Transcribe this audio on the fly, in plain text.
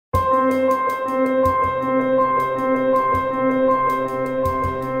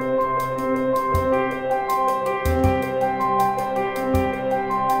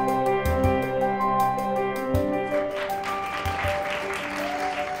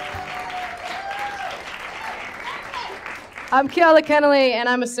I'm Keala Kennelly, and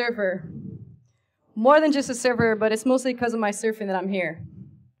I'm a surfer. More than just a surfer, but it's mostly because of my surfing that I'm here.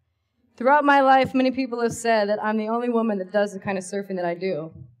 Throughout my life, many people have said that I'm the only woman that does the kind of surfing that I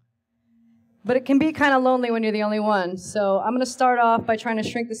do. But it can be kind of lonely when you're the only one, so I'm going to start off by trying to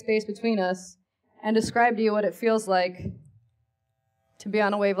shrink the space between us and describe to you what it feels like to be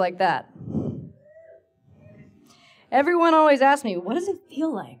on a wave like that. Everyone always asks me, what does it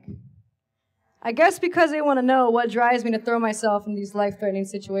feel like? I guess because they want to know what drives me to throw myself in these life-threatening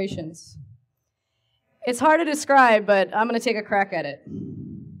situations. It's hard to describe, but I'm going to take a crack at it.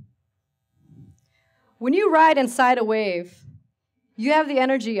 When you ride inside a wave, you have the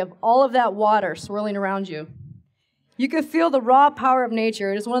energy of all of that water swirling around you. You can feel the raw power of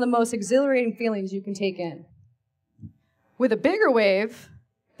nature. It is one of the most exhilarating feelings you can take in. With a bigger wave,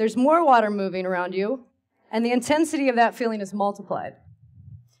 there's more water moving around you, and the intensity of that feeling is multiplied.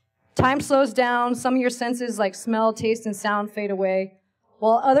 Time slows down, some of your senses like smell, taste, and sound fade away,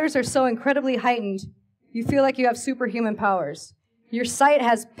 while others are so incredibly heightened, you feel like you have superhuman powers. Your sight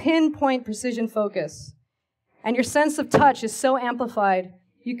has pinpoint precision focus, and your sense of touch is so amplified,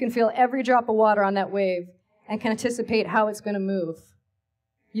 you can feel every drop of water on that wave and can anticipate how it's going to move.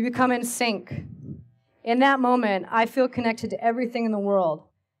 You become in sync. In that moment, I feel connected to everything in the world,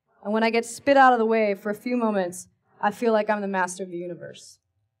 and when I get spit out of the wave for a few moments, I feel like I'm the master of the universe.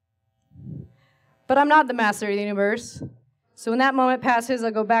 But I'm not the master of the universe. So when that moment passes,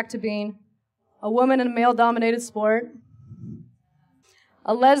 I go back to being a woman in a male-dominated sport,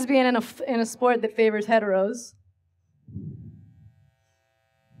 a lesbian in a sport that favors heteros,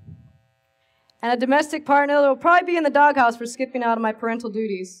 and a domestic partner that will probably be in the doghouse for skipping out of my parental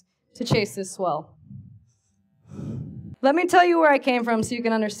duties to chase this swell. Let me tell you where I came from so you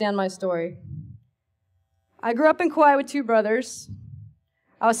can understand my story. I grew up in Kauai with two brothers.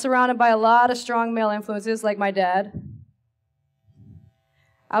 I was surrounded by a lot of strong male influences like my dad.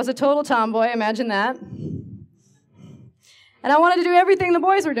 I was a total tomboy, imagine that. And I wanted to do everything the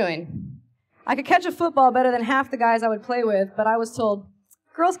boys were doing. I could catch a football better than half the guys I would play with, but I was told,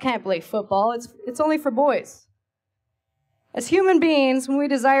 girls can't play football, it's only for boys. As human beings, when we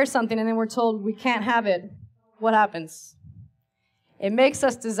desire something and then we're told we can't have it, what happens? It makes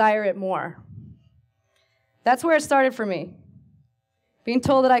us desire it more. That's where it started for me. Being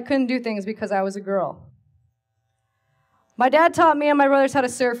told that I couldn't do things because I was a girl. My dad taught me and my brothers how to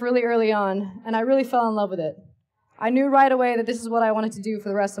surf really early on, and I really fell in love with it. I knew right away that this is what I wanted to do for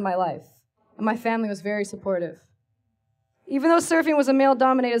the rest of my life, and my family was very supportive. Even though surfing was a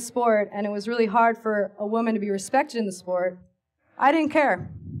male-dominated sport, and it was really hard for a woman to be respected in the sport, I didn't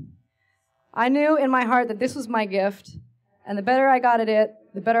care. I knew in my heart that this was my gift, and the better I got at it,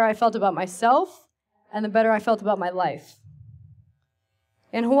 the better I felt about myself, and the better I felt about my life.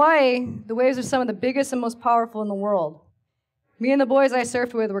 In Hawaii, the waves are some of the biggest and most powerful in the world. Me and the boys I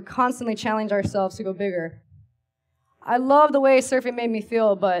surfed with were constantly challenging ourselves to go bigger. I love the way surfing made me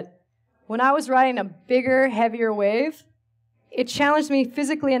feel, but when I was riding a bigger, heavier wave, it challenged me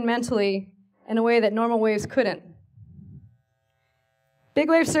physically and mentally in a way that normal waves couldn't. Big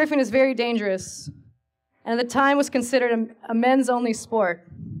wave surfing is very dangerous, and at the time was considered a men's-only sport.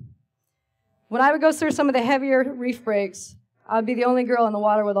 When I would go through some of the heavier reef breaks, I would be the only girl in the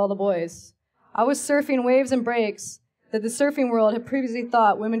water with all the boys. I was surfing waves and breaks that the surfing world had previously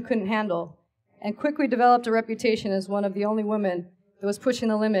thought women couldn't handle, and quickly developed a reputation as one of the only women that was pushing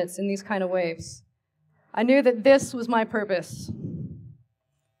the limits in these kind of waves. I knew that this was my purpose.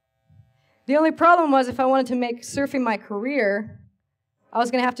 The only problem was if I wanted to make surfing my career, I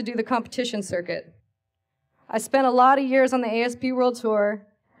was going to have to do the competition circuit. I spent a lot of years on the ASP World Tour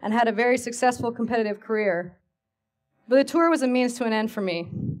and had a very successful competitive career. But the tour was a means to an end for me.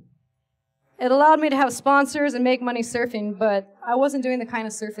 It allowed me to have sponsors and make money surfing, but I wasn't doing the kind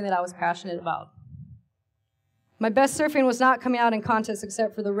of surfing that I was passionate about. My best surfing was not coming out in contests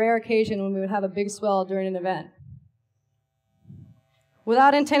except for the rare occasion when we would have a big swell during an event.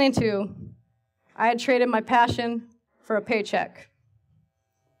 Without intending to, I had traded my passion for a paycheck.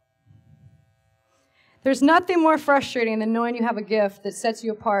 There's nothing more frustrating than knowing you have a gift that sets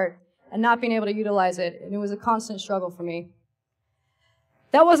you apart and not being able to utilize it, and it was a constant struggle for me.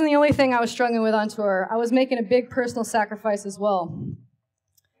 That wasn't the only thing I was struggling with on tour. I was making a big personal sacrifice as well.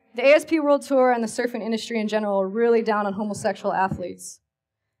 The ASP World Tour and the surfing industry in general were really down on homosexual athletes.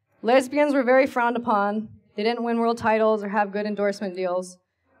 Lesbians were very frowned upon. They didn't win world titles or have good endorsement deals.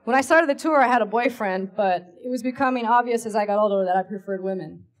 When I started the tour, I had a boyfriend, but it was becoming obvious as I got older that I preferred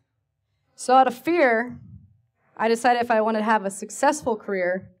women. So out of fear, I decided if I wanted to have a successful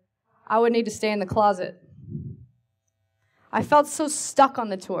career, I would need to stay in the closet. I felt so stuck on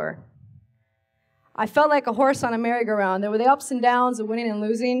the tour. I felt like a horse on a merry-go-round. There were the ups and downs of winning and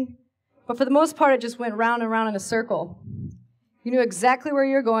losing, but for the most part, it just went round and round in a circle. You knew exactly where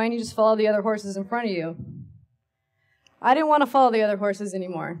you were going, you just followed the other horses in front of you. I didn't want to follow the other horses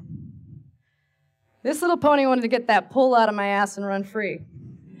anymore. This little pony wanted to get that pull out of my ass and run free.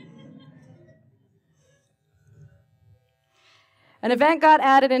 An event got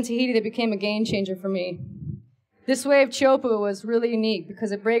added in Tahiti that became a game changer for me. This wave, Chopu, was really unique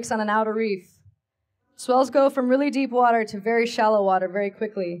because it breaks on an outer reef. Swells go from really deep water to very shallow water very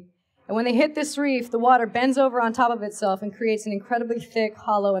quickly. And when they hit this reef, the water bends over on top of itself and creates an incredibly thick,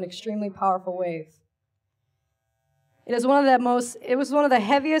 hollow, and extremely powerful wave. It was one of the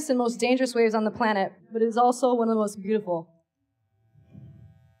heaviest and most dangerous waves on the planet, but it is also one of the most beautiful.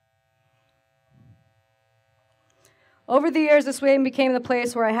 Over the years, this wave became the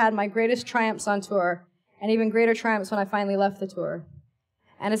place where I had my greatest triumphs on tour, and even greater triumphs when I finally left the tour.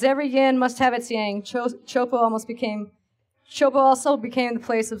 And as every yin must have its yang, Chopo also became the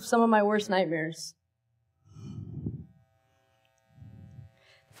place of some of my worst nightmares.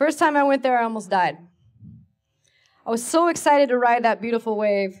 First time I went there, I almost died. I was so excited to ride that beautiful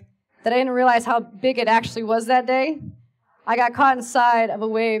wave that I didn't realize how big it actually was that day. I got caught inside of a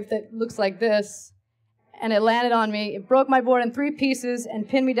wave that looks like this, and it landed on me. It broke my board in 3 pieces and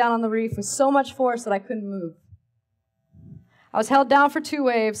pinned me down on the reef with so much force that I couldn't move. I was held down for 2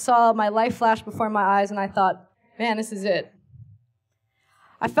 waves, saw my life flash before my eyes, and I thought, man, this is it.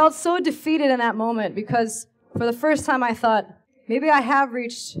 I felt so defeated in that moment because for the first time I thought, maybe I have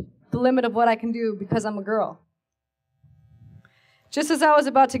reached the limit of what I can do because I'm a girl. Just as I was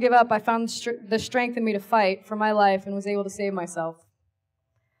about to give up, I found the strength in me to fight for my life and was able to save myself.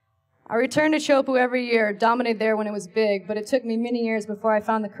 I returned to Chopu every year, dominated there when it was big, but it took me many years before I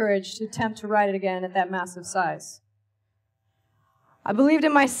found the courage to attempt to ride it again at that massive size. I believed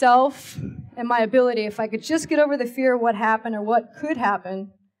in myself and my ability. If I could just get over the fear of what happened or what could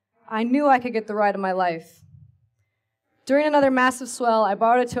happen, I knew I could get the ride of my life. During another massive swell, I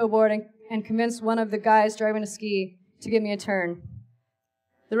borrowed a towboard and convinced one of the guys driving a ski to give me a turn.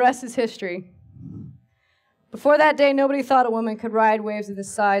 The rest is history. Before that day, nobody thought a woman could ride waves of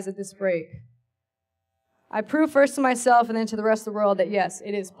this size at this break. I proved first to myself and then to the rest of the world that yes,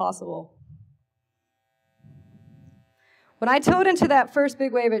 it is possible. When I towed into that first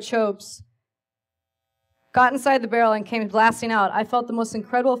big wave at Chopes, got inside the barrel and came blasting out, I felt the most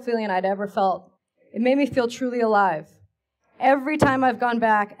incredible feeling I'd ever felt. It made me feel truly alive. Every time I've gone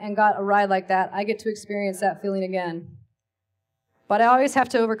back and got a ride like that, I get to experience that feeling again. But I always have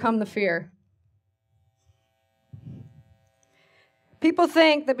to overcome the fear. People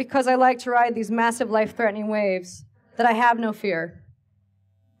think that because I like to ride these massive life-threatening waves, that I have no fear.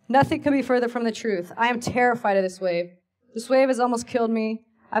 Nothing could be further from the truth. I am terrified of this wave. This wave has almost killed me.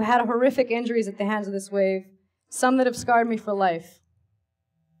 I've had horrific injuries at the hands of this wave, some that have scarred me for life.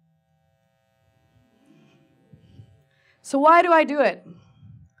 So why do I do it?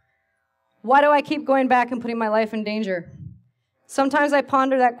 Why do I keep going back and putting my life in danger? Sometimes I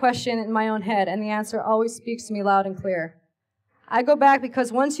ponder that question in my own head, and the answer always speaks to me loud and clear. I go back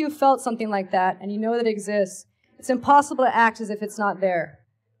because once you've felt something like that, and you know that it exists, it's impossible to act as if it's not there.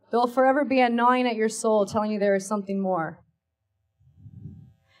 There'll forever be a gnawing at your soul telling you there is something more.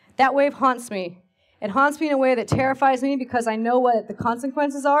 That wave haunts me. It haunts me in a way that terrifies me because I know what the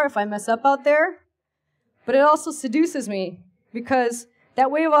consequences are if I mess up out there. But it also seduces me because that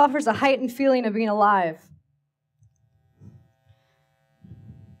wave offers a heightened feeling of being alive.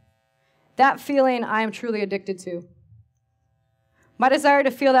 That feeling I am truly addicted to. My desire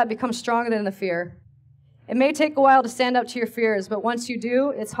to feel that becomes stronger than the fear. It may take a while to stand up to your fears, but once you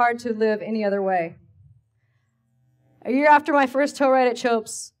do, it's hard to live any other way. A year after my first tow ride at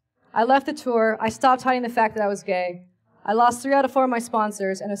Chopes, I left the tour. I stopped hiding the fact that I was gay. I lost 3 out of 4 of my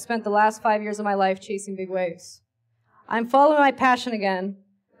sponsors and have spent the last 5 years of my life chasing big waves. I'm following my passion again,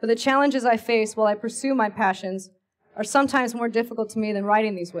 but the challenges I face while I pursue my passions are sometimes more difficult to me than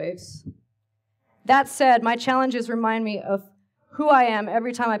riding these waves. That said, my challenges remind me of who I am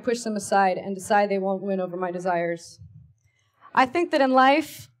every time I push them aside and decide they won't win over my desires. I think that in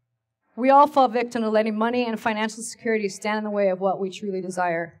life, we all fall victim to letting money and financial security stand in the way of what we truly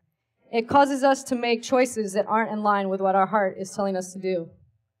desire. It causes us to make choices that aren't in line with what our heart is telling us to do.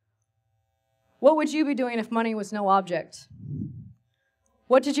 What would you be doing if money was no object?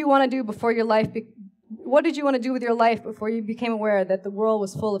 What did you want to do before your life What did you want to do with your life before you became aware that the world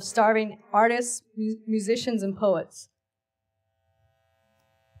was full of starving artists, musicians, and poets?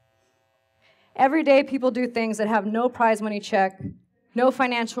 Every day people do things that have no prize money check, no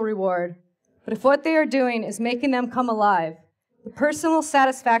financial reward, but if what they are doing is making them come alive, the personal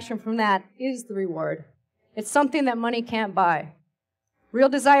satisfaction from that is the reward. It's something that money can't buy. Real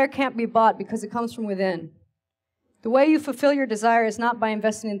desire can't be bought because it comes from within. The way you fulfill your desire is not by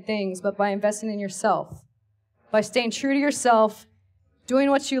investing in things, but by investing in yourself, by staying true to yourself, doing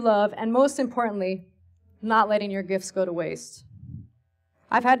what you love, and most importantly, not letting your gifts go to waste.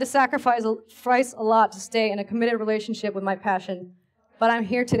 I've had to sacrifice a lot to stay in a committed relationship with my passion, but I'm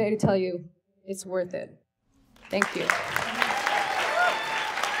here today to tell you it's worth it. Thank you.